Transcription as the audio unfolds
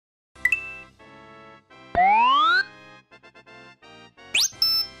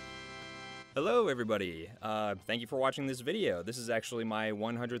Hello everybody, thank you for watching this video. This is actually my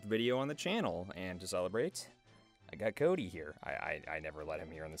 100th video on the channel, and to celebrate, I got Cody here. I never let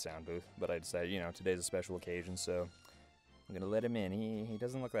him here in the sound booth, but I decided, you know, today's a special occasion, so I'm gonna let him in. He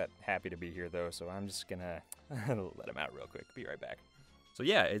doesn't look that happy to be here though, so I'm just gonna let him out real quick. Be right back. So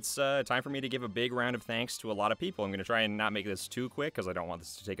yeah, it's time for me to give a big round of thanks to a lot of people. I'm gonna try and not make this too quick, because I don't want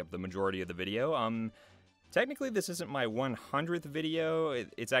this to take up the majority of the video. Technically, this isn't my 100th video,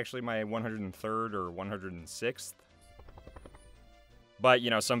 it's actually my 103rd or 106th. But, you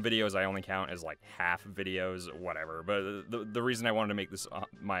know, some videos I only count as, like, half videos, whatever. But the reason I wanted to make this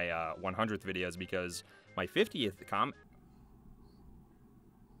my 100th video is because my 50th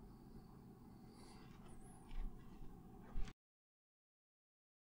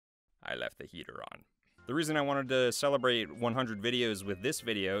I left the heater on. The reason I wanted to celebrate 100 videos with this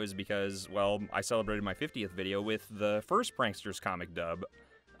video is because, well, I celebrated my 50th video with the first Pranksters comic dub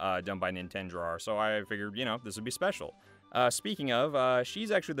done by Nintendrawer, so I figured, you know, this would be special. Speaking of, she's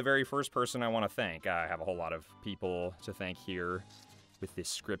actually the very first person I want to thank. I have a whole lot of people to thank here with this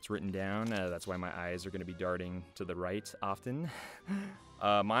script written down. That's why my eyes are going to be darting to the right often.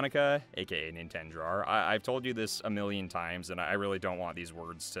 Monica, aka Nintendrawer. I've told you this a million times, and I really don't want these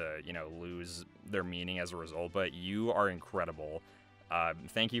words to, you know, lose their meaning as a result, but you are incredible.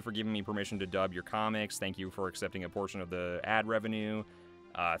 Thank you for giving me permission to dub your comics. Thank you for accepting a portion of the ad revenue.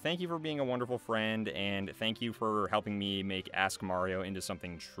 Thank you for being a wonderful friend, and thank you for helping me make Ask Mario into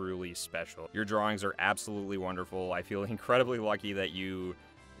something truly special. Your drawings are absolutely wonderful. I feel incredibly lucky that you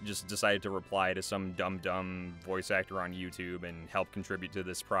just decided to reply to some dumb voice actor on YouTube and help contribute to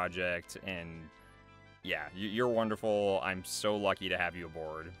this project, and yeah, you're wonderful. I'm so lucky to have you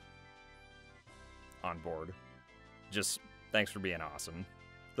on board. Just thanks for being awesome.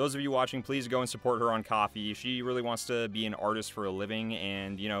 Those of you watching, please go and support her on Ko-fi. She really wants to be an artist for a living,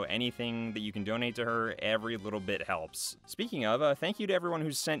 and, you know, anything that you can donate to her, every little bit helps. Speaking of, thank you to everyone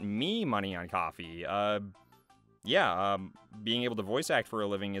who's sent me money on Ko-fi. Being able to voice act for a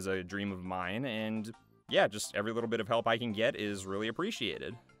living is a dream of mine, and yeah, just every little bit of help I can get is really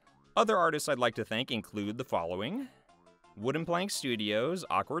appreciated. Other artists I'd like to thank include the following: Wooden Plank Studios,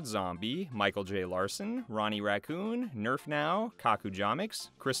 Awkward Zombie, Michael J. Larson, Ronnie Raccoon, Nerf Now,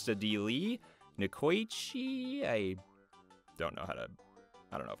 Kakujamix, Krista D. Lee, Nikoichi, I don't know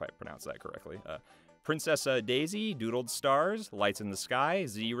if I pronounced that correctly, Princessa Daisy, Doodled Stars, Lights in the Sky,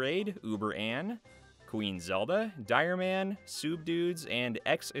 Z-Raid, Uber Ann, Queen Zelda, Direman, Soob Dudes, and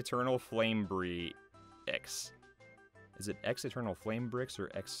X Eternal Flame Bree X. Is it X Eternal Flame Bricks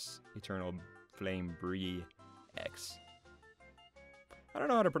or X Eternal Flame Bree X? I don't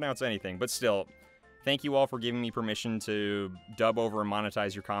know how to pronounce anything, but still, thank you all for giving me permission to dub over and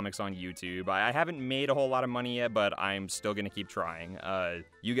monetize your comics on YouTube. I haven't made a whole lot of money yet, but I'm still gonna keep trying.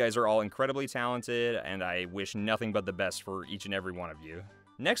 You guys are all incredibly talented, and I wish nothing but the best for each and every one of you.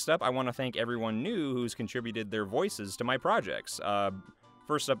 Next up, I want to thank everyone new who's contributed their voices to my projects.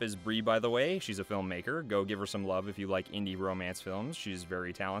 First up is Bree, by the way. She's a filmmaker. Go give her some love if you like indie romance films. She's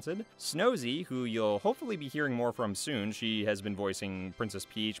very talented. Snozy, who you'll hopefully be hearing more from soon. She has been voicing Princess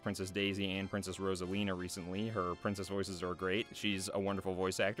Peach, Princess Daisy, and Princess Rosalina recently. Her princess voices are great. She's a wonderful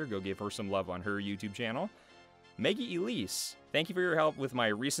voice actor. Go give her some love on her YouTube channel. Maggie Elise, thank you for your help with my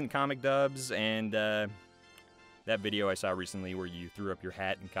recent comic dubs, and that video I saw recently where you threw up your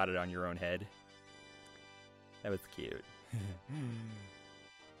hat and caught it on your own head. That was cute.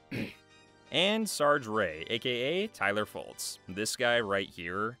 And Sarge Ray, aka Tyler Foltz. This guy right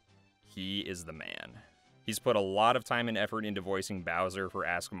here, he is the man. He's put a lot of time and effort into voicing Bowser for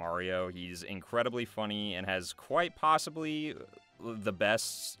Ask Mario. He's incredibly funny and has quite possibly the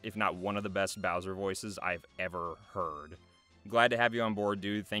best, if not one of the best Bowser voices I've ever heard. Glad to have you on board,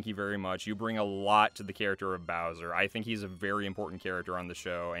 dude. Thank you very much. You bring a lot to the character of Bowser. I think he's a very important character on the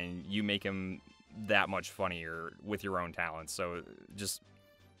show, and you make him that much funnier with your own talents. So just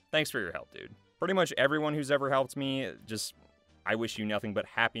thanks for your help, dude. Pretty much everyone who's ever helped me, just I wish you nothing but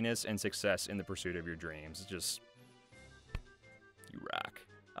happiness and success in the pursuit of your dreams. Just, you rock.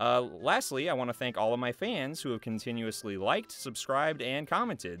 Lastly, I want to thank all of my fans who have continuously liked, subscribed, and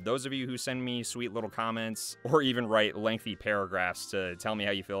commented. Those of you who send me sweet little comments or even write lengthy paragraphs to tell me how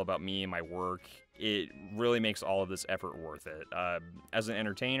you feel about me and my work, it really makes all of this effort worth it. As an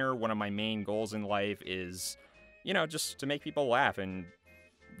entertainer, one of my main goals in life is, you know, just to make people laugh and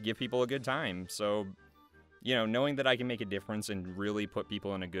give people a good time. So, you know, knowing that I can make a difference and really put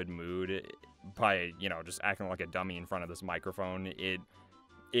people in a good mood by, you know, just acting like a dummy in front of this microphone,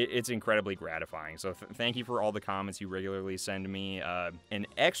 it's incredibly gratifying. So thank you for all the comments you regularly send me. An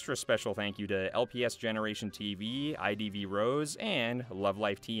extra special thank you to LPS Generation TV, IDV Rose, and Love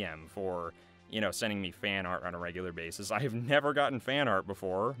Life TM for, sending me fan art on a regular basis. I have never gotten fan art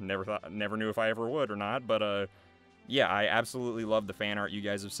before. Never knew if I ever would or not. But yeah, I absolutely love the fan art you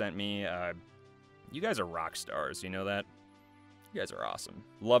guys have sent me. You guys are rock stars. You know that? You guys are awesome.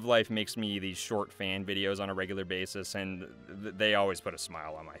 Love Life makes me these short fan videos on a regular basis, and they always put a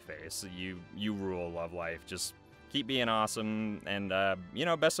smile on my face. You rule, Love Life. Just keep being awesome, and,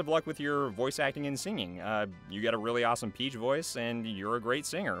 best of luck with your voice acting and singing. You got a really awesome Peach voice, and you're a great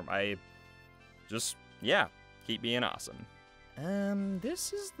singer. Keep being awesome.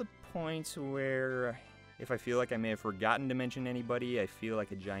 This is the point where, if I feel like I may have forgotten to mention anybody, I feel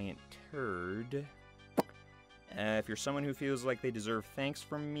like a giant turd. If you're someone who feels like they deserve thanks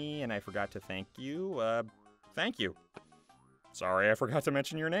from me and I forgot to thank you, thank you. Sorry, I forgot to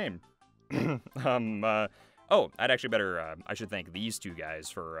mention your name. I should thank these two guys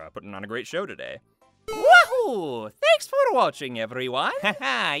for putting on a great show today. Wahoo! Thanks for watching, everyone.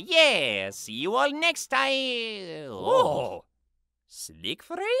 Haha, yeah, see you all next time. Oh,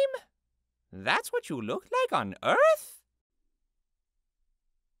 Slickframe? That's what you look like on Earth?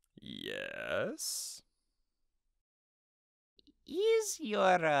 Yes? Is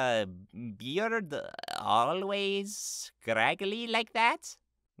your beard always scraggly like that?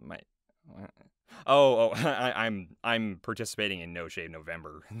 I'm participating in No Shave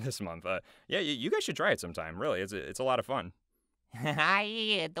November this month. You guys should try it sometime. Really, it's a lot of fun.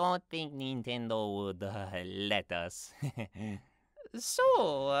 I don't think Nintendo would let us.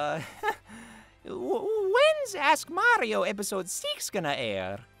 So, when's Ask Mario Episode 6 gonna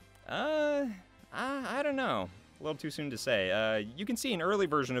air? I don't know. A little too soon to say. You can see an early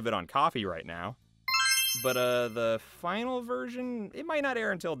version of it on Coffee right now. But the final version, it might not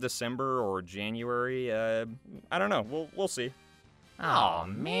air until December or January. I don't know. We'll see. Oh,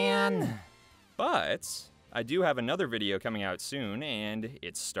 man. But I do have another video coming out soon, and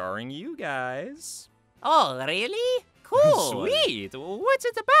it's starring you guys. Oh, really? Cool. Sweet. What's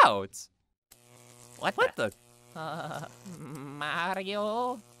it about? What the?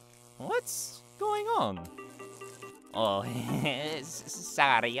 Mario? What's going on? Oh,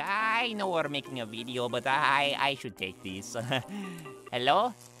 sorry. I know we're making a video, but I should take this.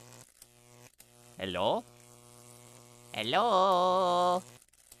 Hello? Hello? Hello?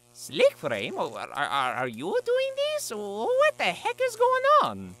 Slickframe? Are you doing this? What the heck is going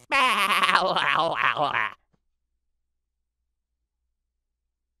on?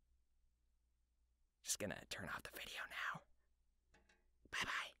 Just gonna turn off the video now. Bye-bye.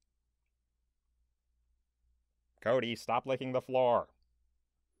 Cody, stop licking the floor.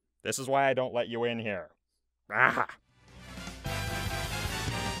 This is why I don't let you in here. Ah!